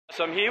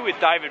So I'm here with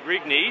David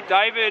Rigney.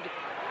 David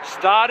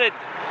started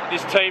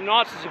this team,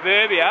 Knights of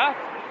Suburbia,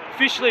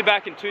 officially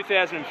back in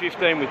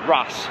 2015 with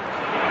Russ.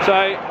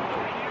 So,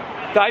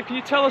 Dave, can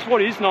you tell us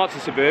what is Knights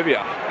of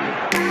Suburbia?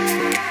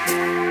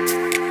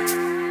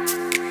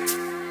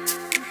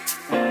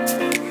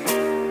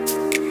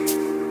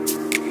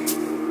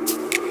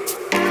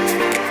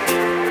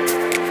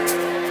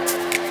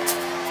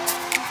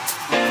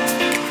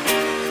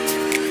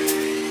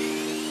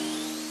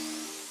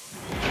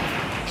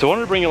 So I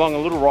wanted to bring you along a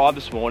little ride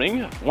this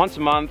morning. Once a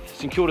month,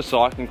 St Kilda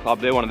Cycling Club,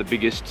 they're one of the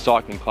biggest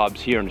cycling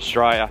clubs here in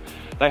Australia.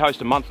 They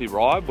host a monthly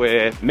ride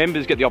where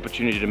members get the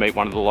opportunity to meet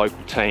one of the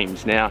local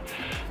teams. Now,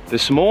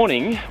 this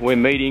morning we're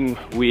meeting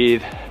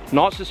with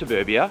Knights of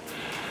Suburbia,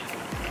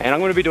 and I'm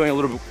going to be doing a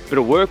little bit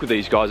of work with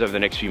these guys over the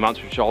next few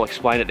months, which I'll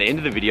explain at the end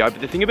of the video. But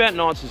the thing about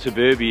Knights of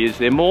Suburbia is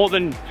they're more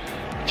than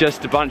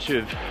just a bunch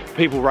of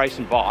people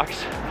racing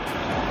bikes.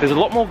 There's a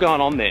lot more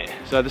going on there.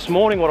 So this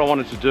morning what I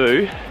wanted to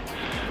do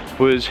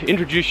was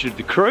introduce you to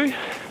the crew,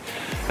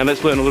 and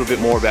let's learn a little bit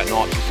more about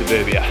Knights of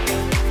Suburbia.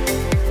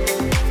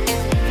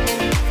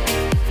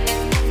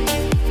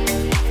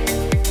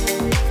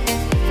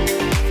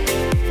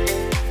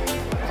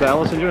 So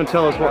Alison, do you want to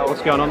tell us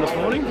what's going on this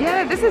morning?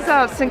 Yeah, this is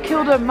our St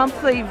Kilda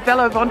monthly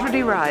Vélo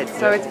Vendredi ride.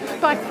 So it's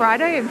Bike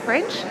Friday in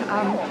French.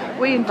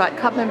 We invite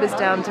club members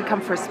down to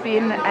come for a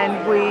spin,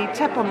 and we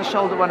tap on the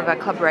shoulder one of our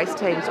club race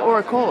teams or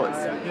a cause.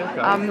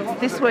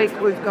 This week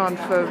we've gone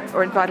for,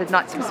 or invited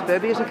Knights of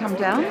Suburbia to come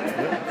down.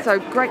 So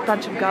great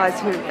bunch of guys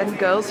and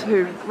girls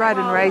who ride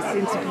and race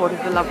in support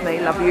of the Love Me,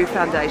 Love You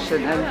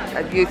Foundation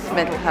and youth's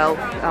mental health,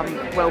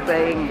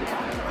 well-being,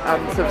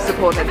 sort of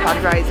support and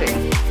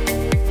fundraising.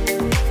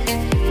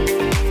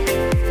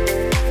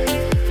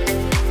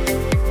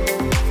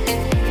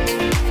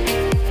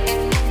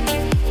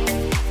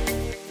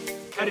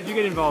 How did you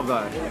get involved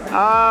though?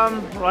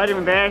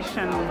 Riding bash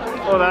and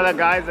all the other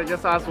guys, I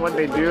just asked what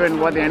they do and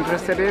what they're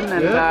interested in,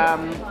 and I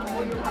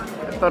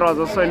thought I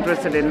was also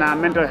interested in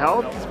mental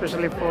health,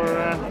 especially for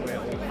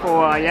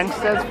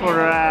youngsters,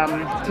 for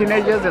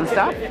teenagers and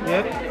stuff.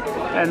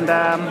 And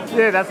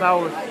yeah, that's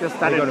how I just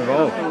started. You got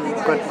involved?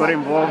 Got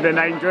involved, and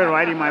I enjoy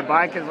riding my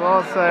bike as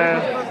well. So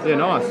yeah,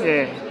 nice.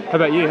 Yeah. How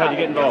about you? How'd you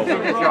get involved? We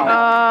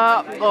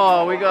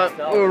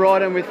were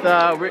riding with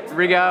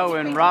Rigo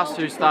and Russ,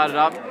 who started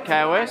up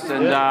KOS,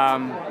 and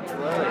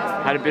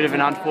had a bit of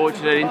an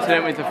unfortunate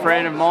incident with a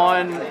friend of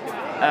mine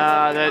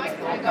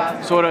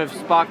that sort of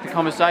sparked the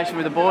conversation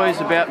with the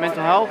boys about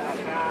mental health,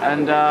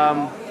 and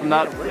from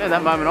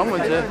that moment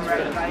onwards,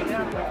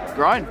 it's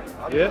grown.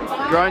 Yeah.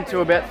 Grown to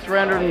about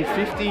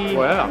 350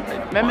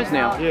 members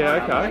now.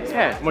 Yeah, okay.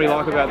 Yeah. What do you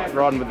like about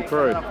riding with the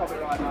crew?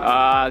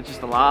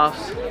 Just the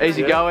laughs,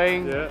 easy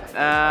going.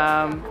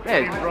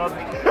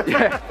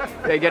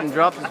 Getting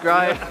dropped is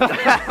great.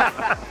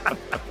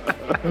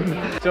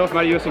 So, mate,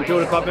 are you a St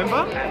Kilda Club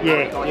member?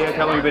 Yeah. Yeah,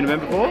 how long have you been a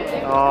member for?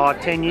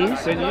 10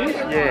 years. 10 years?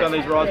 Yeah. You've done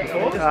these rides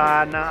before? No,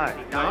 I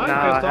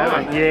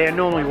haven't. Yeah,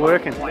 normally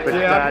working, but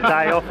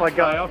day off I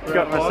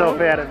got myself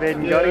out of bed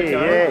and got here.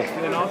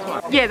 Yeah, nice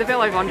one. Yeah, the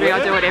Vélo Vendredi,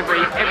 I do it every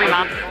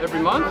month. Every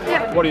month?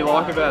 Yep. What do you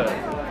like about it?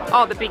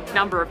 Oh, the big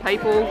number of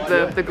people,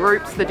 the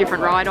groups, the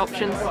different ride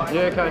options.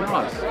 Yeah, okay,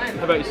 nice.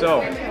 How about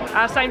yourself?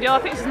 Same deal. I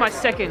think this is my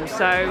second,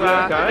 so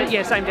but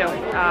yeah, same deal.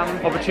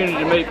 Opportunity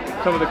to meet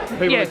some of the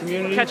people in the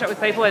community? Catch up with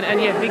people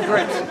and yeah, big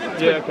groups.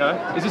 Yeah,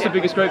 okay. Is this the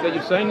biggest group that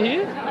you've seen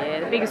here? Yeah,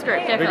 the biggest group,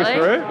 definitely. Biggest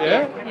group,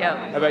 yeah?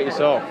 Yeah. How about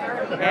yourself?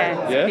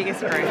 Yeah, it's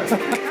the biggest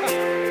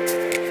group.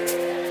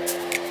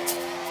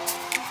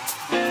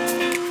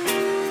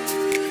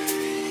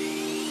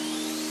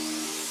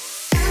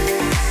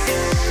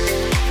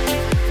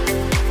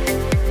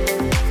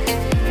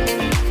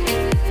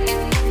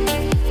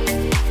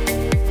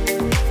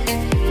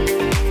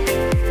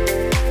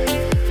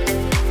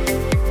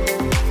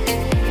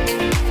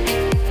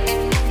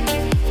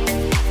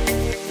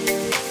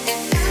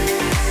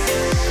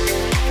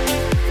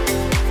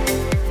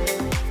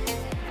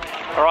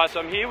 Alright, so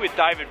I'm here with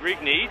David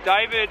Rigney.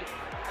 David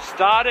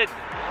started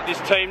this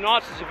team,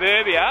 Knights of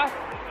Suburbia,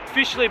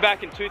 officially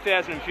back in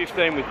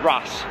 2015 with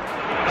Russ.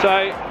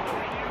 So,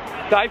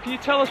 Dave, can you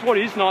tell us what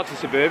is Knights of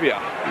Suburbia?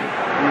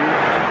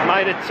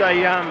 Mate, it's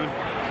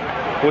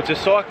a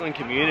cycling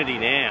community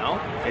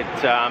now.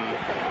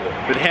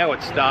 But how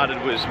it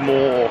started was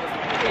more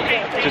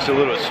just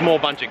a small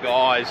bunch of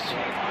guys.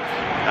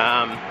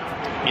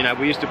 You know,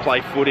 we used to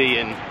play footy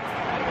and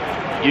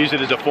use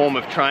it as a form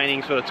of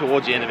training sort of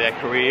towards the end of our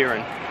career,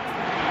 and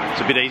it's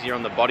a bit easier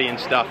on the body and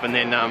stuff. And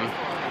then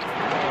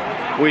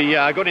we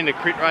got into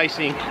crit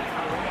racing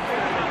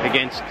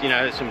against, you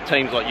know, some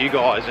teams like you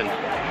guys, and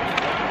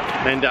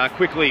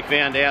quickly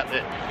found out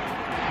that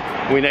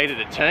we needed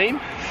a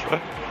team.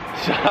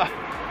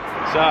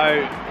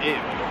 so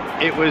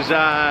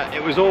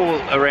it was all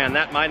around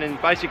that, mate. And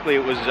basically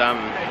it was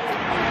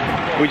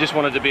we just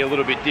wanted to be a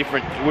little bit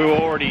different. We were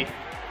already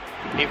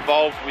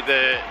involved with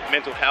the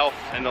mental health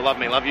and the Love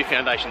Me Love You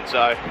Foundation,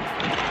 so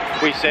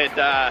we said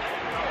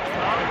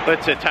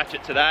let's attach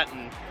it to that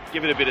and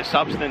give it a bit of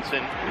substance,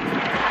 and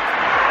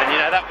you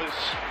know,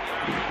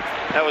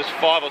 that was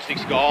 5 or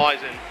 6 guys,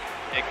 and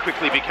it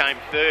quickly became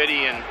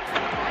 30, and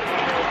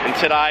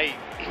today,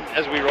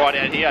 as we ride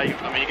out here,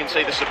 I mean, you can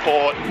see the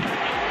support.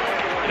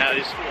 You know,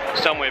 there's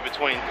somewhere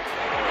between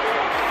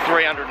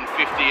 350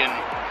 and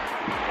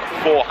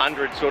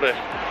 400 sort of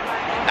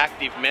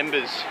active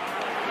members,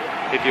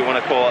 if you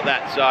want to call it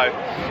that. So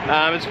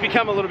it's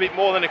become a little bit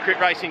more than a crit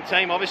racing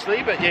team,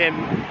 obviously, but yeah,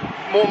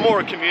 more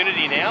a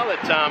community now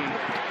that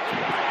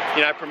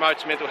you know,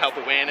 promotes mental health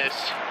awareness.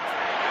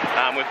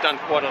 We've done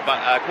quite a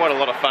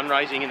lot of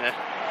fundraising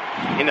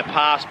in the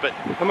past, but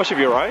How much have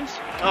you raised?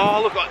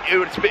 oh look,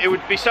 it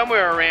would be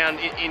somewhere around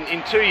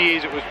in 2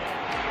 years it was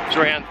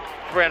around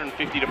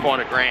 350 to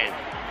 400 grand.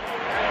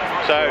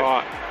 So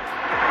Right.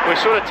 we're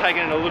sort of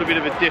taking it in a little bit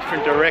of a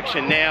different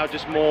direction now,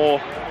 just more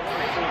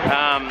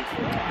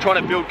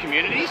trying to build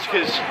communities,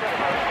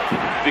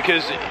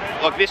 because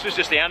like this was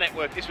just our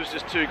network, this was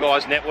just 2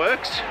 guys'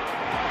 networks.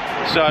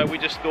 So we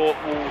just thought,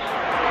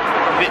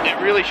 well,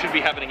 it really should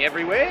be happening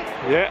everywhere.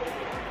 Yeah.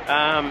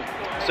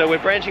 So we're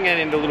branching out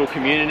into little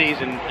communities,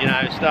 and you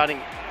know,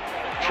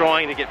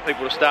 trying to get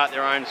people to start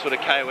their own sort of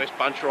KOS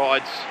bunch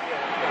rides.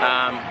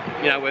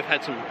 You know, we've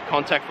had some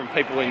contact from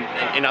people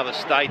in other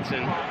states,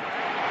 and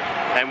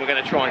we're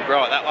going to try and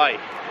grow it that way,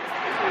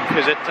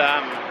 because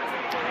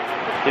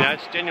you know,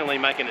 it's genuinely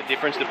making a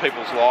difference to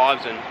people's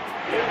lives, and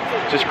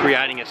just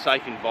creating a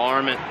safe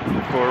environment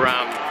for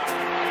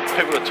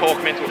people to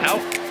talk mental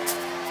health.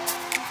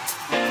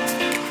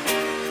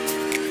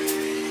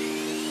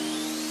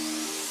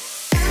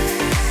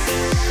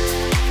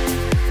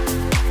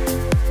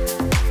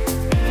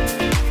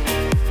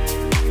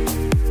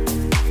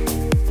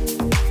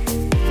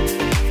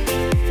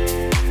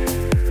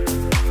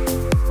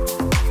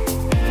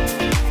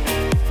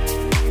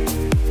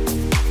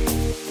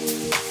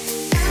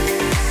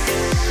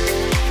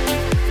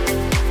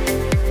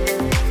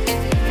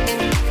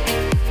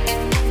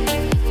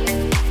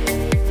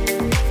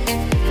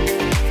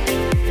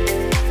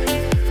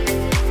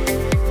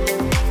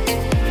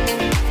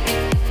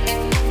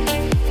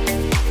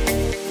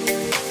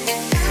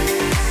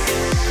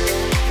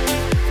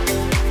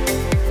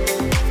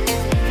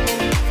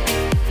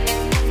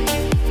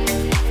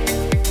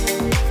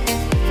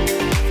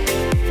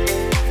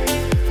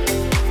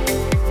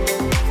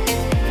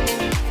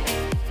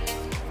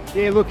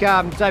 Yeah, look,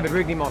 David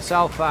Rigney,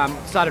 myself,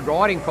 started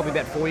riding probably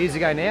about 4 years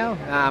ago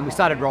now. We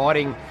started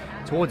riding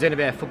towards the end of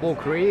our football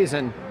careers,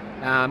 and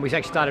we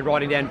actually started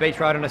riding down Beach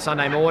Road on a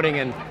Sunday morning,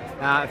 and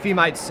a few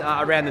mates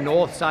around the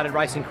north started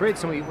racing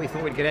crits, and we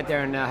thought we'd get out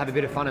there and have a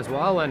bit of fun as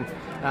well, and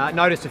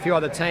noticed a few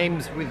other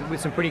teams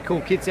with some pretty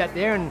cool kits out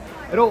there, and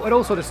it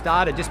all sort of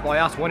started just by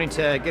us wanting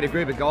to get a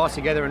group of guys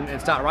together and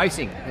start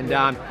racing, and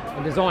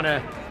design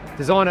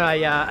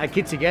a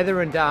kit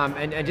together, and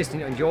just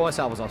enjoy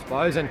ourselves, I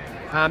suppose. And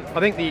I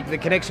think the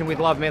connection with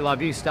Love Me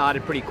Love You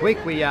started pretty quick.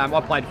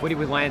 I played footy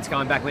with Lance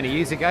going back many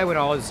years ago when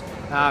I was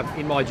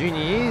in my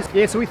junior years.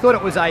 Yeah, so we thought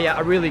it was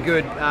a really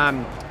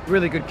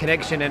good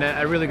connection and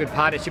a really good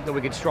partnership that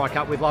we could strike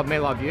up with Love Me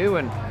Love You,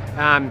 and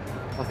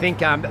I think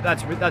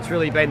that's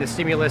really been the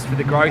stimulus for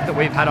the growth that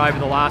we've had over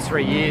the last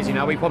 3 years. You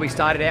know, we probably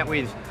started out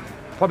with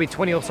probably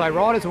 20 or so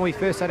riders when we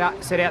first set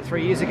out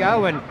 3 years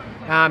ago, and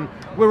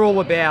we're all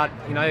about,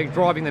 you know,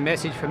 driving the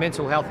message for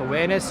mental health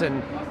awareness,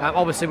 and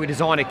obviously we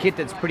design a kit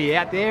that's pretty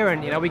out there,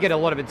 and you know, we get a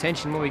lot of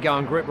attention when we go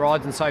on group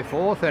rides and so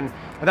forth, and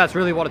that's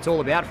really what it's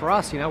all about for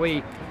us. You know,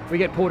 we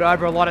get pulled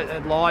over a lot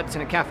at lights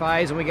and at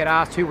cafes, and we get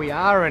asked who we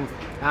are, and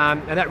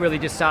that really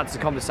just starts the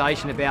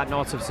conversation about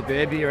Knights of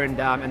Suburbia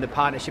and the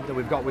partnership that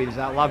we've got with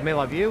Love Me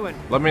Love You. And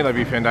Love Me Love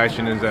You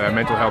Foundation is a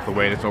mental health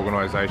awareness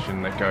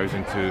organisation that goes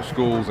into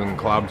schools and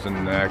clubs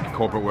and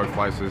corporate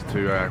workplaces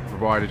to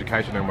provide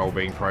education and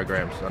wellbeing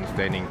programs,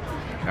 understanding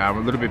a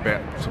little bit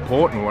about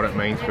support and what it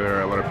means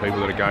for a lot of people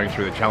that are going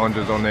through the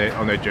challenges on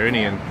their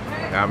journey, and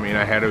you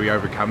know, how do we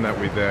overcome that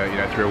with you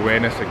know, through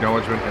awareness,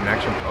 acknowledgement and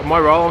action. My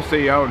role, I'm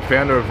CEO and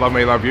founder of Love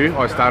Me Love You.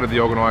 I started the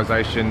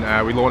organisation,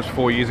 we launched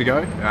 4 years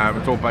ago.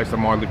 It's all based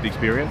on my lived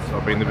experience.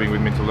 I've been living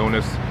with mental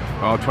illness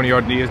 20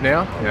 odd years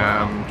now,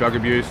 drug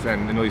abuse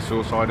and nearly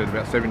suicide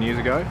about 7 years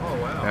ago.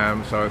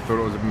 So I thought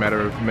it was a matter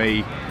of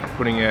me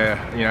putting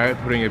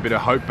a bit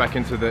of hope back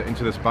into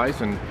the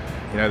space, and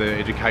you know, the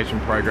education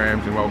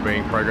programs and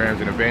wellbeing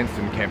programs and events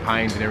and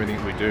campaigns and everything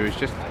that we do is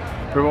just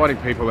providing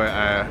people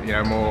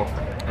a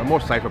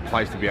more safer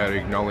place to be able to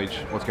acknowledge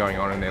what's going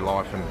on in their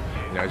life, and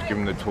you know, give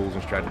them the tools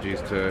and strategies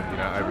to, you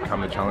know,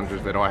 overcome the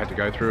challenges that I had to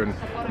go through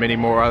and many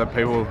more other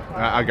people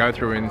go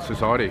through in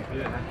society.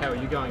 yeah, how are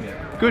you going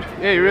there? Good,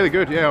 yeah, really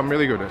good. Yeah, I'm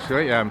really good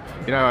actually. You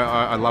know,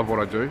 I love what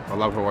I do. I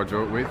love who I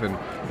do it with, and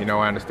you know,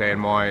 I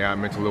understand my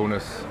mental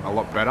illness a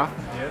lot better.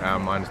 I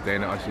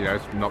understand it. You know,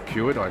 it's not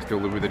cured. I still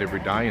live with it every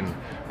day,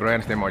 but I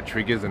understand my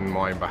triggers and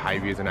my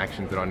behaviours and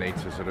actions that I need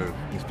to sort of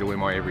instill in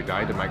my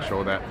everyday to make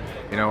sure that,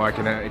 you know, I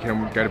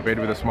can go to bed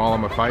with a smile on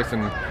my face,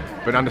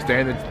 but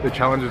understand the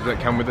challenges that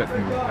come with it,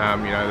 and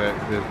you know,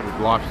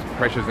 the life's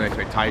pressures and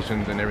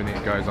expectations and everything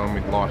that goes on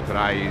with life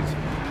today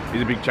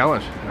is a big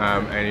challenge,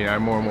 and you know,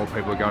 more and more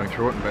people are going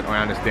through it, but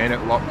I understand it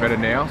a lot better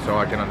now, so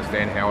I can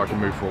understand how I can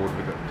move forward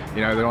with it.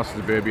 you know, the Knights of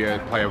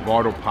Suburbia play a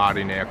vital part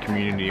in our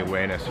community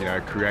awareness, you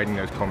know, creating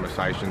those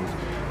conversations,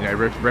 you know,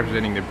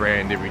 representing the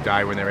brand every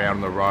day when they're out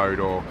on the road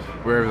or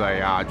wherever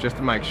they are, just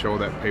to make sure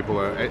that people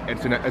are,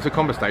 it's a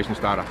conversation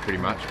starter pretty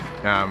much,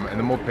 and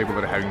the more people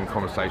that are having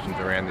conversations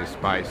around this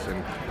space,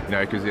 and you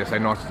know, because they say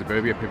Knights of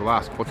Suburbia, people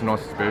ask, what's a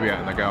Knights of Suburbia?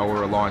 And they go, oh,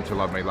 we're aligned to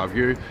Love Me, Love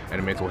You and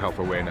a mental health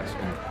awareness,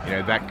 and you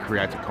know, that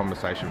creates a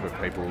conversation for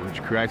people,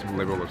 which creates a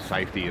level of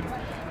safety and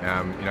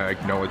you know,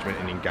 acknowledgement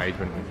and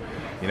engagement. And,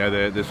 you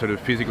know, the sort of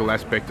physical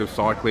aspect of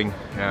cycling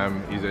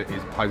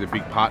plays a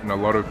big part in a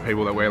lot of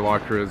people that wear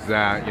Lycra's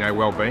you know,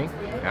 well-being.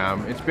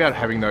 It's about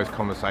having those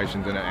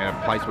conversations and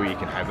a place where you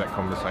can have that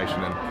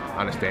conversation and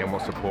understand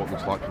what support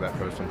looks like for that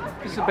person.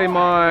 This has been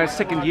my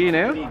second year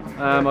now.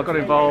 I got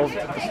involved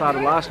at the start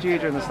of last year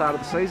during the start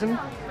of the season.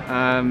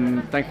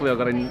 Thankfully I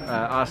got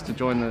asked to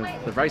join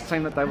the race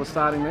team that they were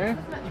starting there.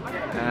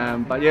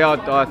 But yeah,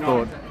 I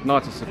thought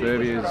Knights of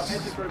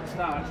Suburbia's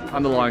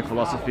underlying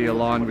philosophy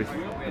aligned with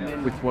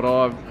what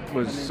I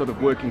was sort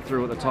of working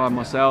through at the time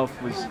myself.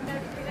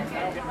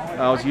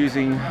 I was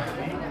using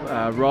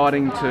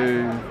riding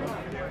to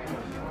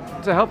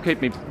help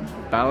keep me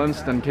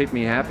balanced and keep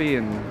me happy,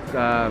 and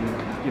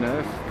you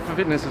know, for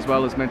fitness as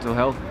well as mental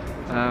health,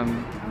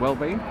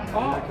 well-being.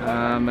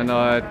 And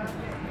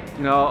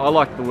I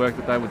liked the work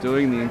that they were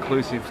doing, the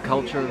inclusive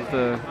culture of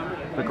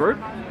the group,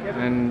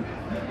 and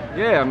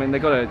yeah, I mean, they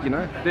got a, you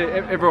know,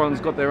 everyone's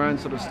got their own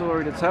sort of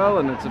story to tell,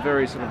 and it's a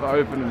very sort of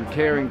open and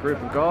caring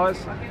group of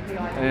guys.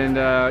 And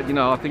you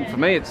know, I think for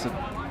me, it's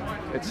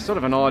sort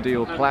of an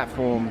ideal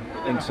platform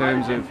in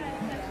terms of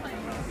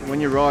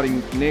when you're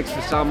riding next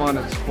to someone,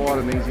 it's quite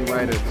an easy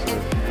way to sort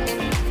of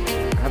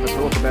have a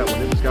talk about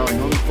whatever's going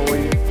on for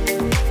you.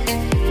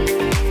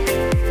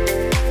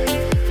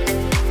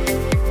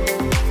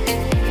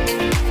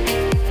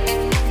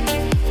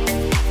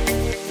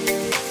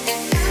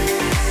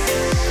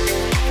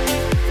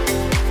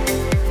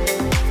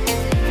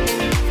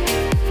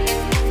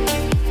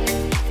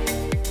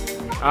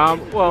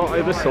 Well,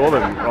 I just saw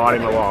them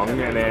riding along,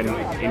 and then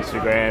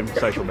Instagram,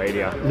 social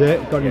media. Yeah,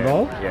 got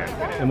involved? Yeah.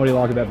 And what do you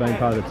like about being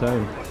part of the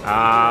team?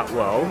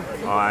 Well,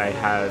 I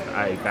have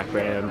a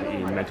background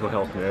in mental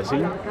health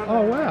nursing.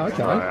 Oh wow, okay.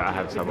 So I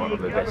have somewhat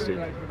of a vested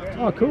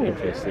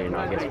interest in,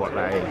 I guess, what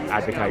they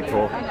advocate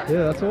for.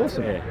 Yeah, that's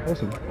awesome. Yeah.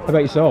 Awesome. How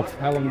about yourself?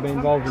 How long have you been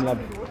involved in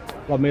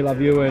Love Me, Love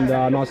You and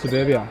Knights of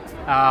Suburbia?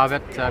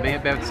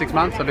 About 6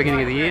 months, the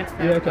beginning of the year.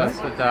 Yeah, okay.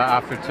 But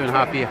after a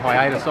 2.5 year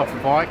hiatus off the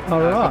bike,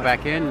 got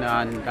back in,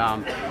 and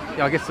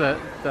yeah, I guess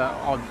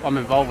I'm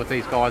involved with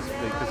these guys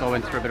because I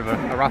went through a bit of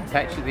a rough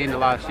patch at the end of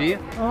last year.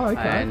 Oh,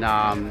 okay. And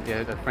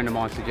yeah, a friend of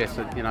mine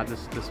suggested, you know,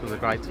 this was a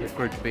great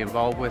group to be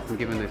involved with, and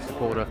given the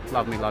support of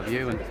Love Me, Love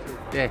You, and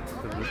yeah,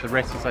 the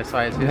rest, as they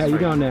say, is history. How are you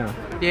going now?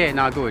 Yeah,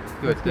 no, good.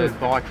 The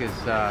bike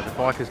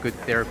is good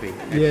therapy.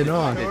 Yeah,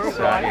 nice.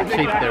 It's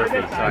cheap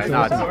therapy, so That's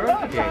no,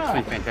 awesome. yeah,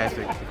 it's been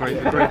fantastic.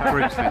 The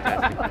group's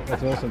fantastic.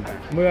 That's awesome.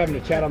 And we were having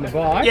a chat on the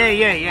bike. Yeah.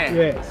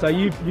 Yeah. So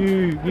you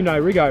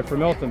know Rigo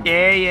from Eltham.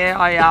 Yeah.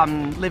 I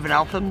live in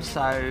Eltham,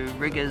 so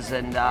Riggers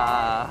and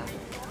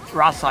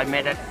Russ I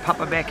met at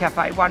Papa Bear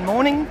Cafe one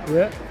morning.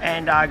 Yeah.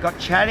 And got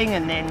chatting,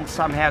 and then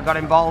somehow got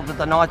involved with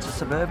the Knights of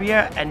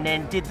Suburbia, and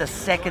then did the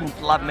second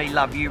Love Me,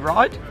 Love You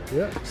ride.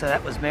 Yeah. So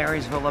that was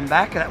Marysville and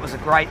back, and that was a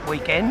great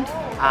weekend.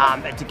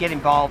 And to get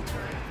involved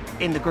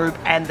in the group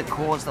and the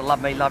cause, the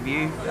Love Me, Love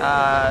You,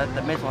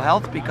 the mental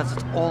health, because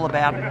it's all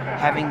about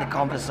having the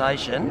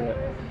conversation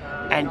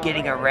and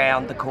getting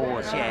around the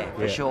cause,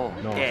 for sure.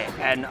 Nice. Yeah,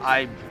 and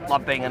I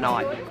love being a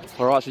Knight.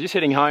 All right, so just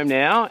heading home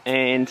now,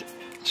 and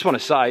just want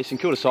to say, St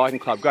Kilda Cycling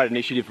Club, great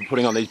initiative for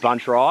putting on these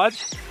bunch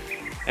rides.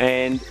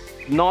 And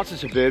Knights of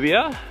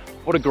Suburbia,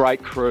 what a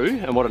great crew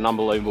and what an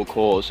unbelievable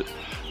cause. It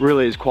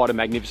really is quite a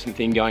magnificent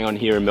thing going on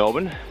here in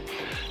Melbourne.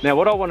 Now,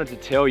 what I wanted to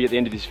tell you at the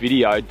end of this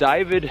video,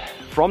 David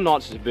from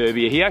Knights of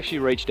Suburbia, he actually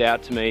reached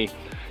out to me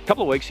a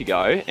couple of weeks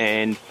ago,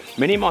 and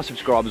many of my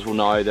subscribers will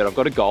know that I've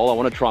got a goal. I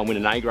want to try and win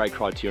an A-grade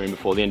criterium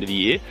before the end of the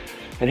year.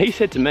 And he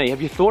said to me,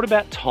 have you thought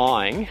about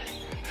tying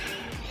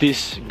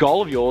this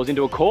goal of yours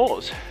into a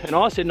cause? And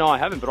I said, no, I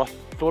haven't, but I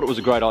thought it was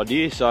a great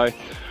idea. So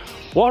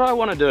what I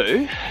want to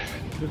do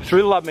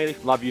through the Love Me,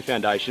 Love You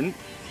Foundation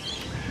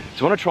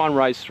is I want to try and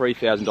raise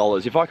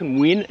 $3,000. If I can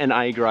win an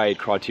A-grade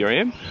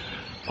criterium,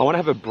 I want to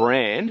have a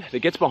brand that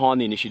gets behind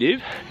the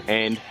initiative,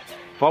 and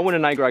if I win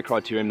an A-grade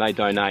criterium, they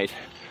donate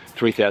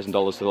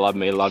 $3,000 to the Love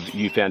Me, Love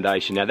You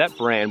Foundation. Now that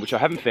brand, which I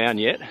haven't found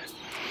yet,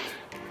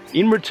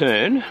 in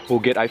return, we'll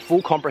get a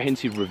full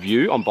comprehensive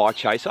review on Bike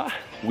Chaser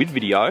with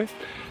video,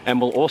 and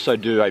we'll also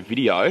do a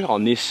video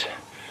on this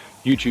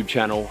YouTube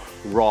channel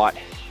right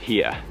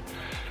here.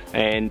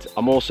 And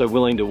I'm also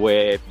willing to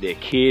wear their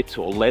kit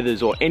or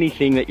leathers or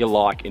anything that you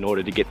like in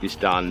order to get this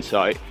done.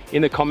 So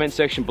in the comment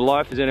section below,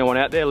 if there's anyone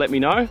out there, let me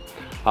know.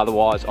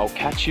 Otherwise, I'll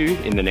catch you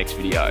in the next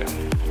video.